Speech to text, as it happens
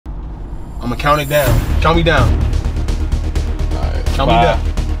I'm gonna count it down. Count me down. All right. Count me down.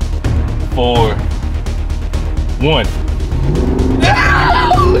 4, 1.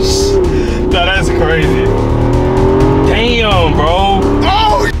 Nah, that's crazy. Damn, bro.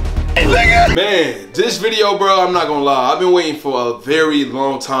 Oh, nigga. Man, this video, bro, I'm not gonna lie. I've been waiting for a very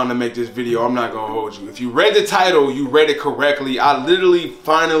long time to make this video. I'm not gonna hold you. If you read the title, you read it correctly. I literally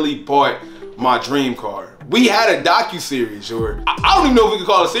finally bought my dream car. We had a docu-series, or I don't even know if we could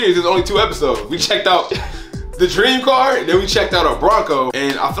call it a series. There's only 2 episodes. We checked out the dream car, and then we checked out a Bronco,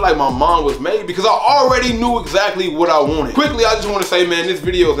 and I feel like my mind was made because I already knew exactly what I wanted. Quickly, I just want to say, man, this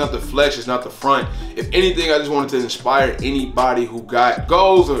video is not the flex, it's not the front. If anything, I just wanted to inspire anybody who got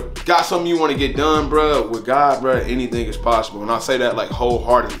goals or got something you want to get done, bro. With God, bro, anything is possible, and I say that like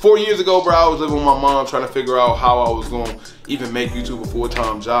wholeheartedly. 4 years ago, bro, I was living with my mom trying to figure out how I was going to even make YouTube a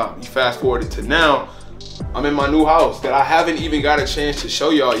full-time job. You fast forwarded to now, I'm in my new house that I haven't even got a chance to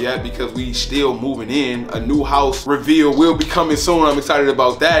show y'all yet because we still moving in. A new house reveal will be coming soon. I'm excited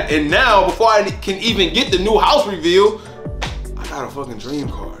about that. And now, before I can even get the new house reveal, I got a fucking dream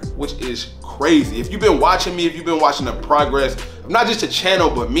car, which is crazy. If you've been watching me, if you've been watching the progress of not just the channel,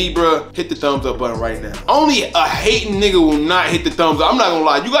 but me, bruh, hit the thumbs up button right now. Only a hating nigga will not hit the thumbs up. I'm not gonna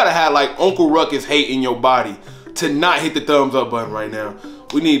lie, you gotta have like Uncle Ruckus hate in your body to not hit the thumbs up button right now.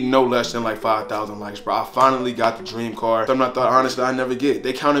 We need no less than like 5,000 likes, bro. I finally got the dream car. Something I thought, honestly, I never get.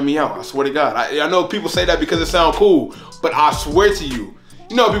 They counted me out, I swear to God. I know people say that because it sounds cool, but I swear to you,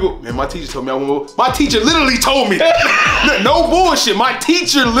 you know people, man, my teacher told me I want more. My teacher literally told me that. No bullshit, my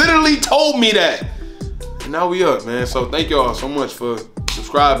teacher literally told me that. And now we up, man. So thank y'all so much for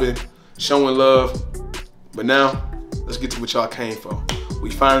subscribing, showing love. But now, let's get to what y'all came for. We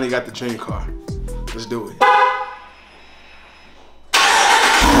finally got the dream car. Let's do it.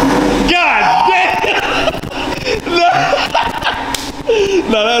 God damn!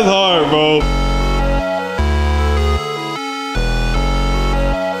 No, that's hard, bro.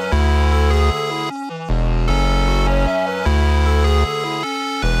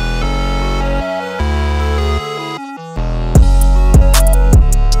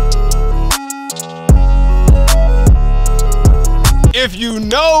 If you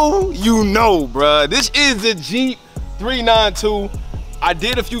know, you know, bruh. This is the Jeep 392. I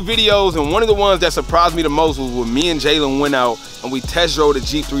did a few videos, and one of the ones that surprised me the most was when me and Jalen went out and we test drove the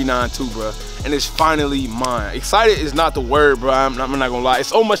Jeep 392, bro. And it's finally mine. Excited is not the word, bro. I'm not gonna lie. It's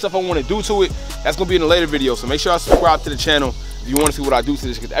so much stuff I want to do to it. That's gonna be in a later video. So make sure I subscribe to the channel if you want to see what I do to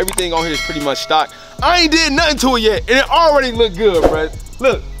this, because everything on here is pretty much stock. I ain't did nothing to it yet, and it already look good, bro.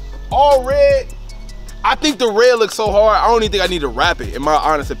 Look, all red. I think the red looks so hard. I don't even think I need to wrap it, in my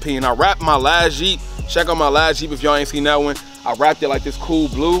honest opinion. I wrapped my last Jeep. Check out my last Jeep if y'all ain't seen that one. I wrapped it like this cool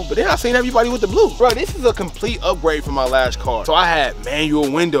blue, but then I seen everybody with the blue. Bro, this is a complete upgrade from my last car. So I had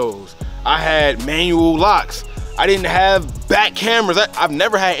manual windows. I had manual locks. I didn't have back cameras. I've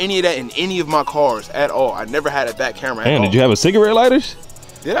never had any of that in any of my cars at all. I never had a back camera at all. Did you have a cigarette lighters?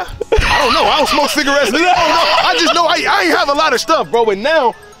 Did I? I don't know. I don't smoke cigarettes. I don't know. I just know I ain't have a lot of stuff, bro. And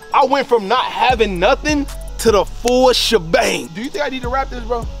now I went from not having nothing to the full shebang. Do you think I need to wrap this,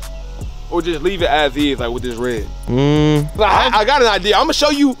 bro? Or just leave it as is, like with this red? I got an idea. I'm gonna show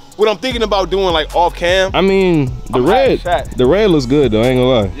you what I'm thinking about doing, like off cam. I mean, the red looks good though, I ain't gonna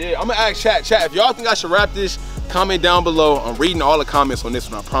lie. Yeah, I'm gonna ask chat. If y'all think I should wrap this, comment down below. I'm reading all the comments on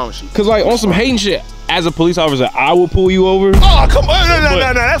this one, I promise you. Cause like on some hating shit, as a police officer, I will pull you over. Oh, come on,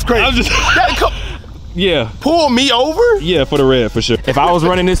 no, that's crazy. I'm just, yeah. Pull me over? Yeah, for the red, for sure. If I was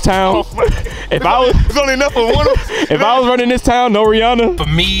running this town, it's only enough for one of them. If I was running this town, no Rihanna. For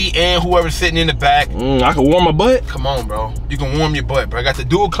me and whoever's sitting in the back. I can warm my butt. Come on, bro. You can warm your butt, bro. I got the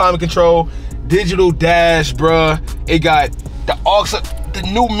dual climate control, digital dash, bro. It got the aux, the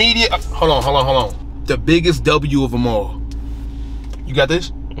new media. Hold on. The biggest W of them all. You got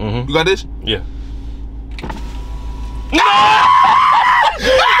this? You got this? Yeah.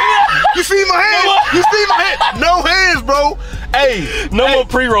 You see my hand? You see my hand? No hands, bro. Hey, no more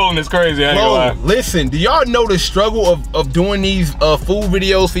pre-rolling is crazy. I ain't gonna lie. Listen, do y'all know the struggle of doing these food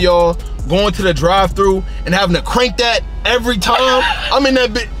videos for y'all? Going to the drive-thru and having to crank that every time. I'm in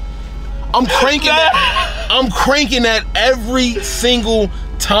that bit. I'm cranking that. I'm cranking that every single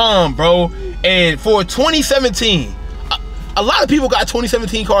time, bro. And for 2017. A lot of people got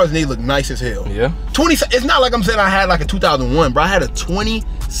 2017 cars and they look nice as hell. Yeah. It's not like I'm saying I had like a 2001, bro. I had a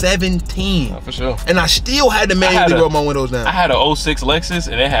 2017. For sure. And I still had to manually roll my windows down. I had a 06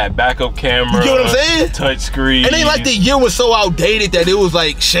 Lexus and it had backup camera. You get what I'm saying? Touch screen. And ain't like the year was so outdated that it was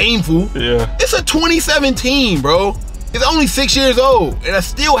like shameful. Yeah. It's a 2017, bro. It's only 6 years old. And I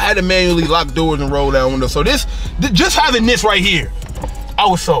still had to manually lock doors and roll down windows. So just having this right here, I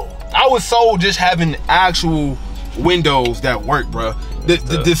was sold. I was sold just having actual windows that work, bro.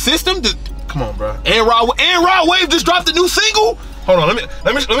 The system, come on, bro. And Rod Wave just dropped a new single. Hold on,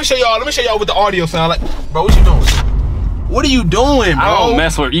 let me show y'all. Let me show y'all what the audio sound like. Bro, what you doing? What are you doing, bro? I don't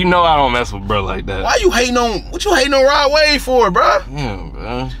mess with, you know I don't mess with bro like that. Why you hating on, what you hating on Rod Wave for, bro? Yeah,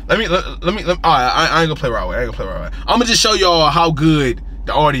 bro. Let me, all right, I ain't gonna play Rod Wave. I'm gonna just show y'all how good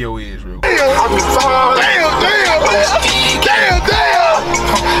the audio is, real quick. Damn.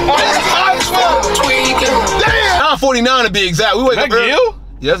 9:49 to be exact. We wake up early. Gil?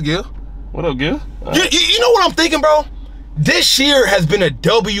 Yeah, that's Gil. What up, Gil? You know what I'm thinking, bro? This year has been a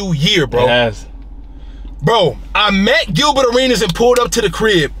W year, bro. It has. Bro, I met Gilbert Arenas and pulled up to the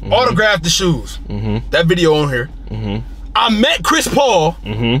crib, autographed the shoes. That video on here. I met Chris Paul.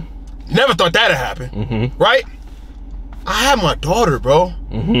 Never thought that'd happen, right? I have my daughter, bro.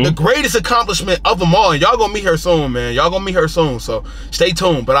 The greatest accomplishment of them all. And y'all gonna meet her soon, man. Y'all gonna meet her soon, so stay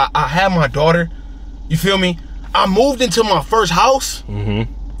tuned. But I have my daughter. You feel me? I moved into my first house.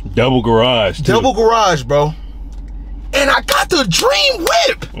 Double garage, too. Double garage, bro. And I got the dream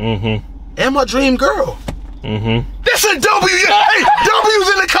whip. And my dream girl. That's a W. Hey, W's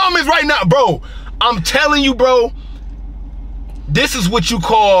in the comments right now, bro. I'm telling you, bro. This is what you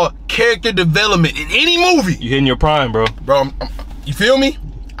call character development in any movie. You hitting your prime, bro. Bro, you feel me?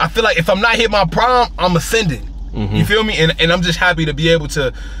 I feel like if I'm not hitting my prime, I'm ascending. You feel me? And I'm just happy to be able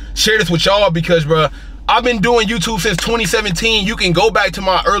to share this with y'all because, bro, I've been doing YouTube since 2017. You can go back to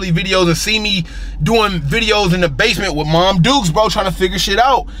my early videos and see me doing videos in the basement with Mom Dukes, bro, trying to figure shit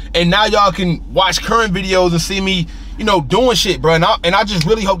out. And now y'all can watch current videos and see me, you know, doing shit, bro. And I just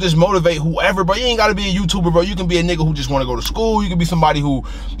really hope this motivate whoever, bro. You ain't gotta be a YouTuber, bro. You can be a nigga who just wanna go to school. You can be somebody who,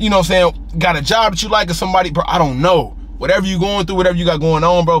 you know what I'm saying, got a job that you like, or somebody, bro, I don't know. Whatever you going through, whatever you got going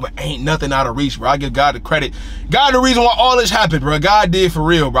on, bro, but ain't nothing out of reach, bro. I give God the credit. God the reason why all this happened, bro. God did for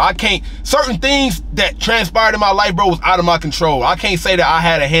real, bro. I can't, certain things that transpired in my life, bro, was out of my control. I can't say that I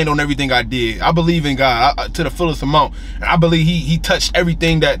had a hand on everything I did. I believe in God to the fullest amount. And I believe he touched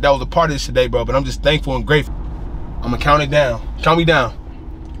everything that was a part of this today, bro. But I'm just thankful and grateful. I'm gonna count it down. Count me down.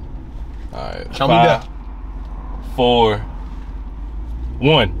 All right. Count me down. 4,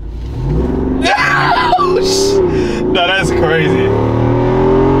 1. No, that's crazy.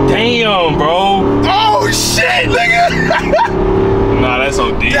 Damn, bro. Oh shit, nigga. Nah, that's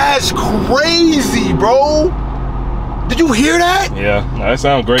OD. That's crazy, bro. Did you hear that? Yeah, nah, that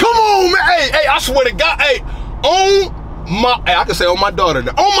sounds great. Come on, man. Hey, I swear to God. Hey, I can say on my daughter.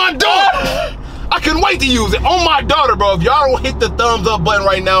 On my daughter. I couldn't wait to use it. On my daughter, bro. If y'all don't hit the thumbs up button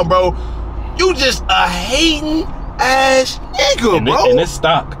right now, bro, you just a hating ass nigga, bro. And it's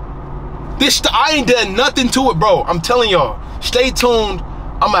stock. I ain't done nothing to it, bro. I'm telling y'all, stay tuned.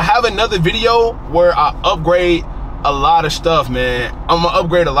 I'm gonna have another video where I upgrade a lot of stuff, man. I'm gonna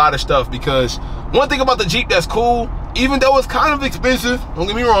upgrade a lot of stuff because one thing about the Jeep that's cool, even though it's kind of expensive, don't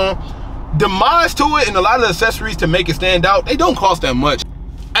get me wrong, the mods to it and a lot of the accessories to make it stand out, they don't cost that much.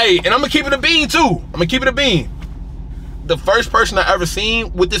 Hey, and I'm gonna keep it a bean too. I'm gonna keep it a bean. The first person I ever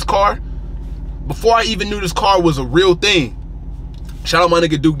seen with this car, before I even knew this car was a real thing, shout out my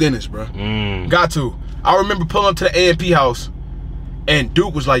nigga Duke Dennis, bro. Got to. I remember pulling up to the AMP house and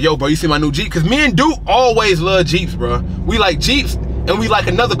Duke was like, yo, bro, you see my new Jeep? Because me and Duke always love Jeeps, bro. We like Jeeps and we like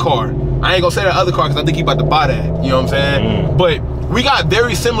another car. I ain't gonna say that other car because I think he about to buy that. You know what I'm saying? But we got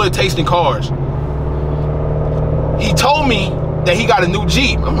very similar taste in cars. He told me that he got a new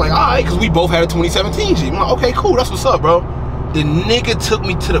Jeep. I'm like, all right, because we both had a 2017 Jeep. I'm like, okay, cool, that's what's up, bro. The nigga took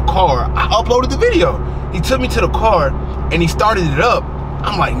me to the car. I uploaded the video. He took me to the car and he started it up.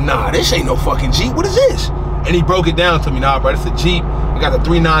 I'm like, nah, this ain't no fucking Jeep. What is this? And he broke it down to me. Nah, bro, it's a Jeep. It got a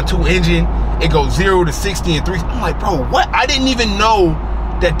 392 engine. It goes 0 to 60 in 3. I'm like, bro, what? I didn't even know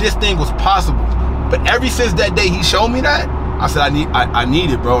that this thing was possible. But ever since that day he showed me that, I said, I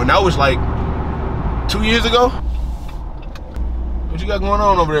need it, bro. And that was like 2 years ago. What you got going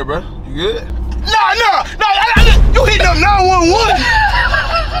on over there, bro? You good? Nah, you hitting up 911.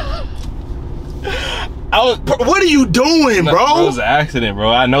 What are you doing, bro? It was an accident, bro.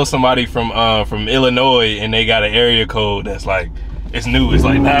 I know somebody from Illinois, and they got an area code that's like, it's new. It's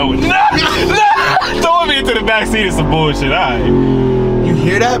like, throwing me into the back seat is some bullshit. All right. You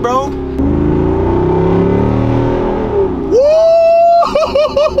hear that, bro? Woo!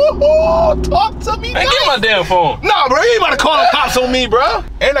 Talk to me, man. Get my damn phone. Nah, bro, you ain't about to call the cops on me, bro.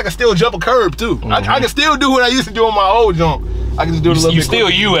 And I can still jump a curb too. I can still do what I used to do on my old jump. I can just do it a little bit still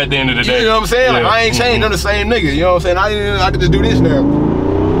quicker. You at the end of the day. You know what I'm saying? Yeah. Like, I ain't changed. I'm the same nigga. You know what I'm saying? I can just do this now.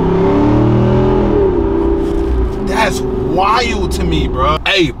 That's wild to me, bro.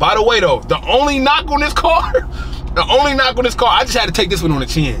 Hey, by the way though, the only knock on this car, The only knock on this car, I just had to take this one on the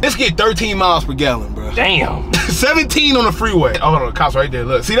chin. This get 13 miles per gallon, bro. Damn. 17 on the freeway. Oh, hold on, the cops right there.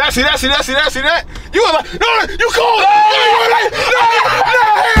 Look, see that? See that? See that? See that? See that? You are like, no, you called.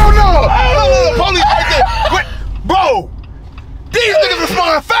 No, hell no. Police right there. Wait, bro. These niggas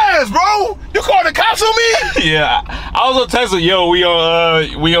responding fast, bro. You called the cops on me? Yeah, I was on Tesla. Yo, we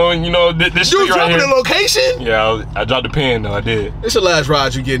on, you know, this street right here. You dropping the location? Yeah, I dropped the pin though. I did. It's the last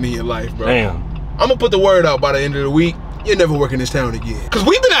ride you getting in your life, bro. Damn. I'm gonna put the word out by the end of the week. You're never working this town again. Cause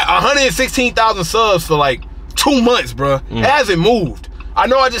we've been at 116,000 subs for like 2 months, bro. It hasn't moved. I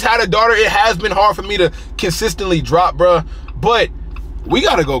know I just had a daughter. It has been hard for me to consistently drop, bro. But we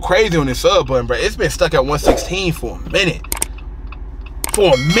gotta go crazy on this sub button, bro. It's been stuck at 116 for a minute.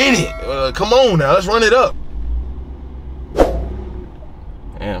 Come on now, let's run it up.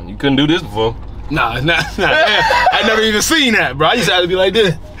 Damn, you couldn't do this before. Nah, it's not. I never even seen that, bro. I used to have to be like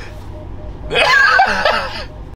this.